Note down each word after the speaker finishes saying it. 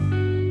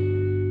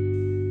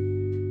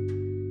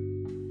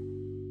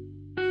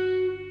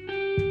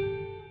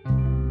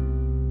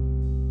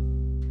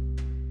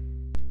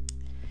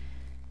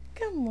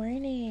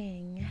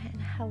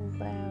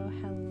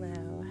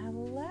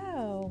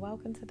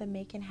the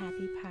Making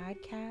Happy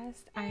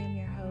podcast. I am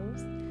your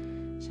host,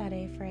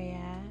 Sade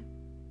Freya,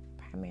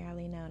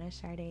 primarily known as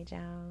Sade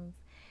Jones,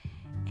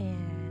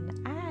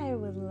 and I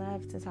would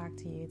love to talk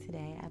to you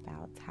today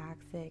about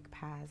toxic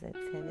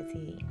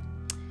positivity.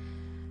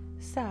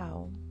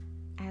 So,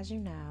 as you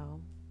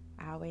know,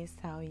 I always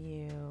tell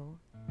you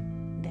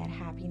that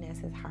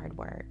happiness is hard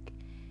work,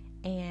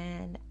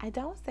 and I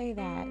don't say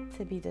that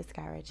to be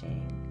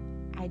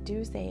discouraging. I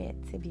do say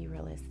it to be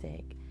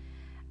realistic.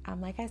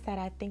 Like I said,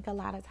 I think a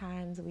lot of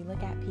times we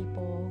look at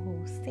people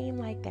who seem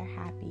like they're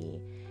happy,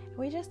 and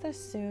we just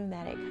assume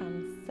that it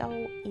comes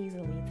so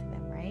easily to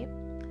them, right?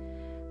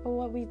 But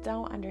what we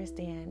don't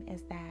understand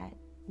is that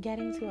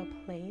getting to a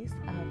place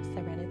of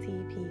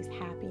serenity, peace,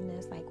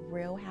 happiness, like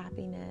real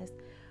happiness,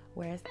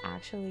 where it's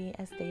actually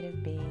a state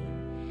of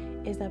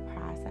being, is a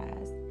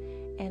process.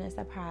 And it's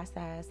a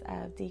process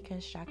of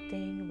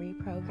deconstructing,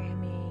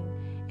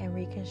 reprogramming, and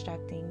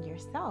reconstructing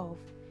yourself,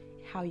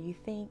 how you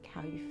think,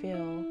 how you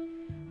feel,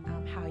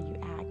 how you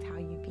act, how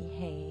you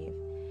behave,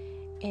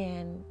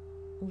 and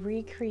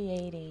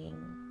recreating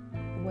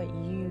what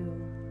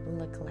you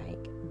look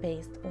like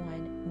based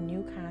on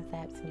new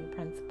concepts, new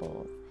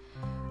principles,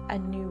 a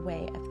new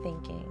way of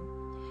thinking.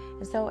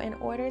 And so in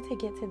order to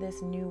get to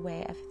this new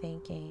way of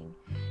thinking,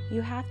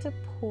 you have to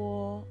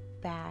pull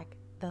back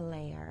the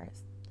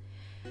layers.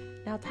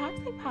 Now,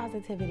 toxic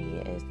positivity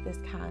is this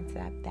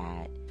concept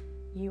that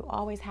you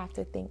always have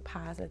to think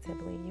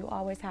positively. You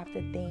always have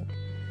to think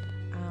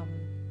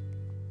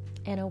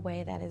in a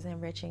way that is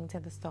enriching to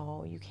the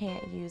soul. You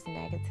can't use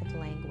negative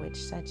language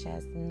such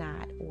as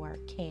not or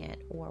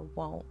can't or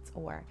won't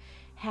or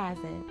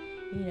hasn't.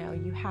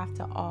 You have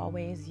to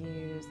always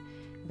use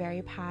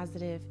very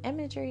positive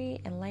imagery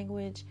and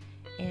language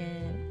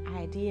and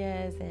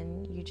ideas,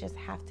 and you just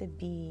have to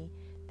be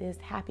this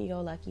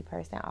happy-go-lucky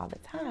person all the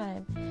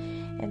time.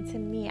 And to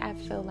me, I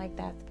feel like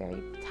that's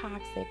very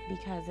toxic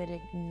because it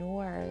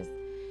ignores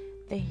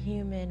the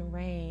human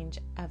range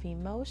of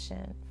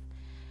emotions.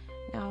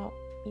 Now,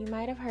 you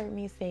might have heard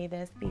me say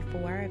this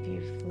before if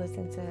you've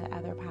listened to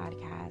other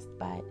podcasts,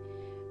 but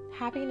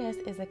happiness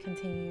is a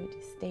continued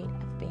state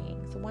of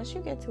being. So once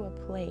you get to a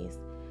place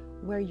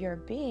where your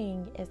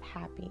being is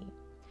happy,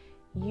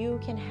 you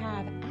can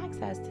have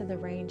access to the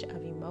range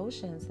of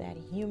emotions that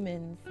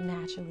humans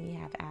naturally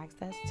have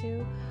access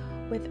to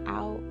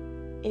without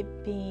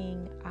it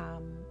being,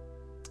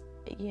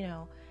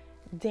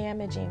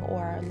 damaging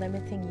or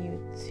limiting you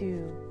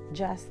to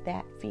just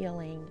that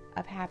feeling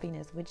of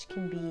happiness, which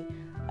can be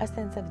a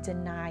sense of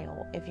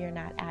denial if you're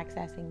not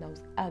accessing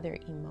those other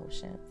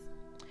emotions.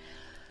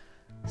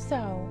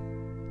 So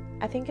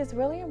I think it's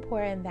really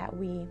important that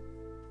we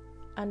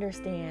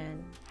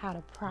understand how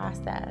to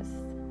process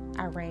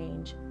a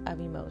range of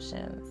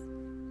emotions.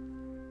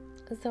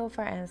 So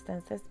for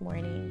instance, this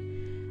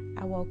morning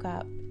I woke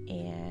up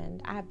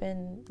and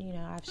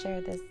I've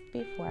shared this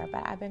before,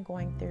 but I've been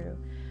going through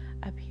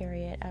a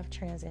period of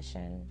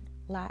transition,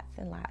 lots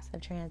and lots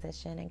of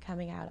transition, and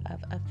coming out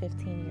of a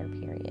 15-year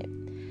period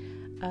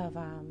of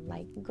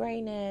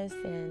grayness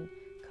and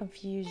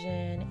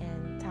confusion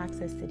and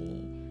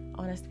toxicity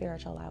on a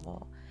spiritual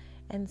level.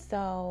 And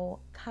so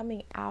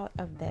coming out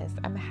of this,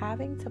 I'm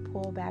having to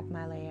pull back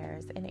my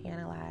layers and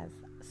analyze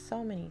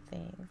so many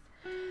things.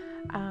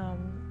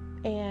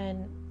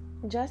 And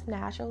just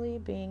naturally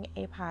being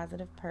a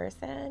positive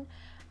person,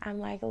 I'm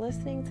like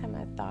listening to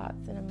my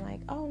thoughts and I'm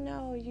like, oh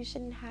no, you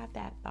shouldn't have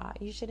that thought.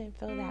 You shouldn't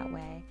feel that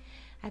way.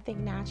 I think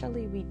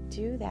naturally we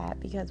do that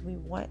because we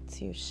want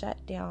to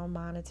shut down,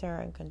 monitor,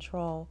 and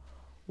control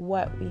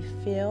what we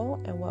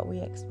feel and what we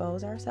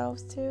expose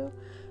ourselves to.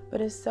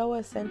 But it's so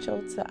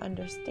essential to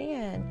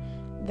understand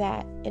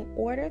that in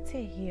order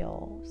to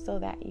heal so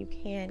that you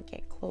can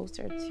get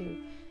closer to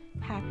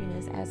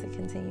happiness as a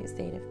continued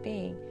state of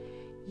being,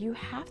 you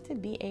have to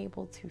be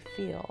able to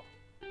feel.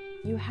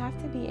 You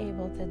have to be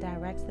able to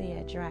directly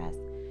address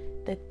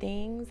the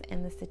things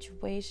and the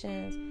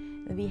situations,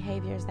 the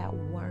behaviors that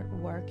weren't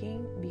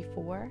working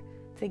before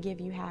to give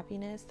you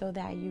happiness so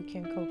that you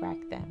can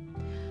correct them.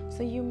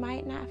 So you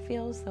might not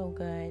feel so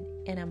good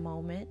in a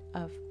moment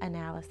of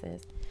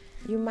analysis.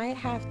 You might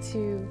have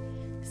to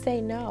say,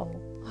 no,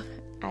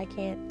 I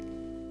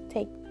can't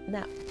take,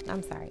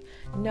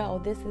 no,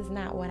 this is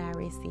not what I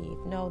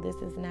received. No, this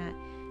is not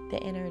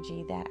the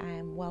energy that I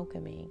am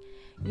welcoming.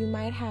 You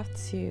might have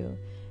to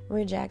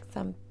reject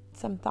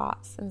some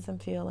thoughts and some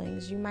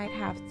feelings. You might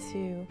have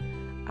to,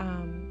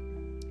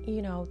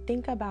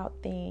 think about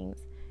things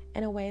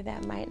in a way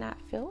that might not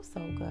feel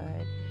so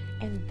good.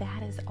 And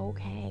that is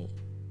okay.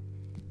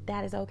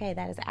 That is okay.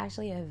 That is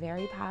actually a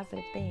very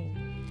positive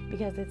thing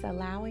because it's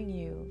allowing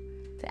you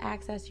to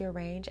access your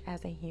range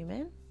as a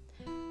human,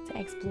 to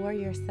explore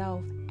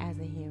yourself as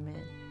a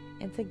human,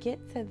 and to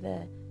get to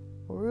the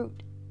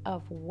root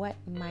of what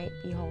might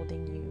be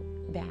holding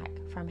you back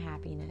from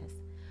happiness.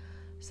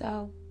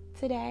 So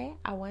today,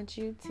 I want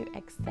you to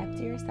accept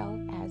yourself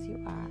as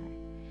you are.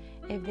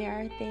 If there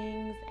are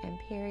things and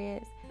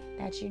periods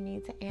that you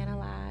need to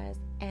analyze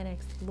and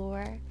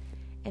explore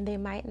and they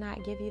might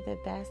not give you the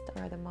best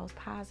or the most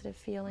positive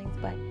feelings,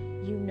 but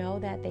you know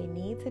that they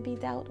need to be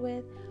dealt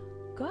with,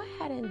 go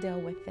ahead and deal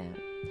with them.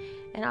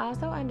 And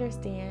also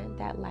understand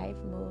that life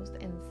moves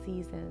in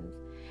seasons.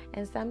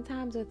 And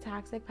sometimes with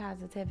toxic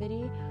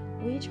positivity,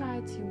 we try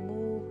to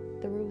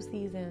move through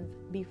seasons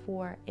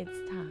before it's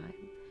time.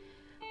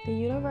 The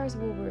universe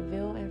will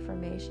reveal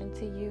information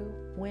to you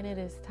when it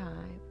is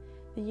time.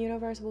 The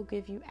universe will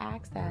give you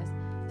access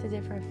to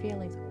different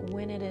feelings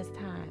when it is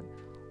time.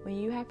 When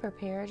you have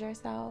prepared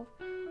yourself,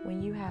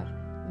 when you have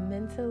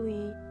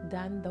mentally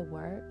done the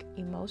work,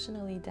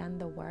 emotionally done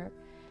the work,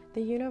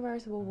 the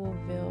universe will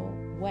reveal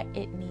what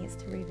it needs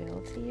to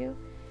reveal to you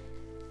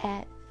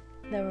at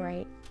the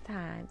right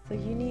time. So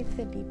you need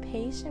to be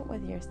patient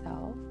with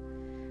yourself.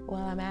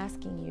 Well, I'm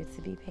asking you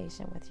to be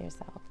patient with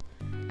yourself.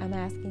 I'm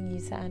asking you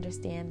to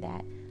understand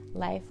that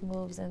life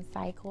moves in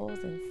cycles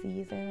and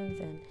seasons,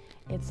 and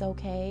it's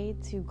okay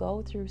to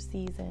go through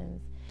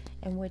seasons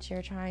in which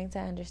you're trying to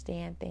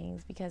understand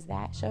things, because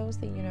that shows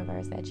the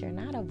universe that you're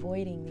not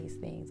avoiding these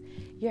things.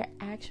 You're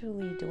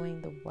actually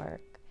doing the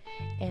work.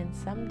 And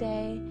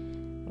someday,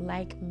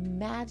 like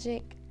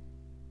magic,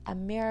 a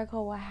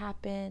miracle will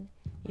happen.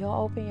 You'll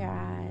open your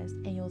eyes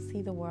and you'll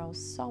see the world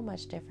so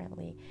much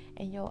differently,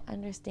 and you'll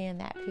understand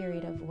that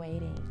period of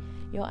waiting.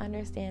 You'll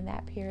understand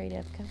that period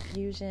of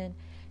confusion.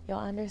 You'll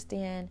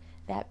understand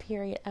that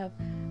period of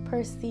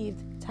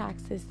perceived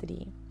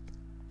toxicity.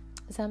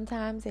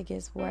 Sometimes it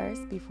gets worse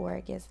before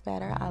it gets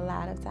better. A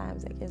lot of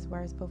times it gets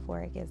worse before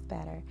it gets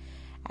better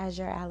as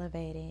you're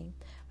elevating.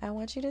 I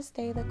want you to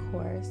stay the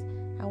course.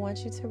 I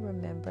want you to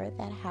remember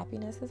that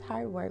happiness is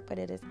hard work, but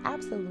it is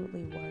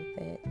absolutely worth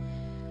it.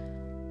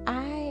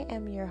 I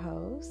am your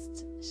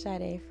host,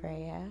 Sade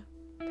Freya,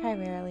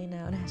 primarily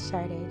known as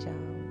Sade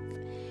Jones.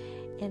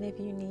 And if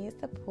you need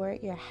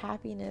support, your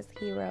happiness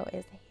hero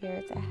is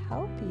here to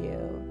help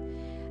you.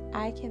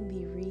 I can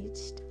be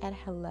reached at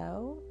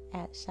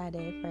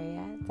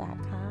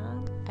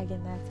hello@SadeFreya.com.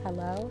 Again, that's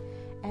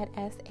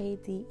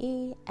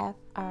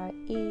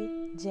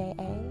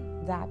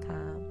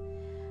hello@SadeFreja.com.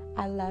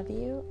 I love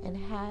you and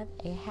have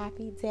a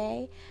happy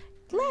day.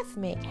 Let's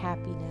make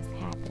happiness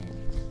happen.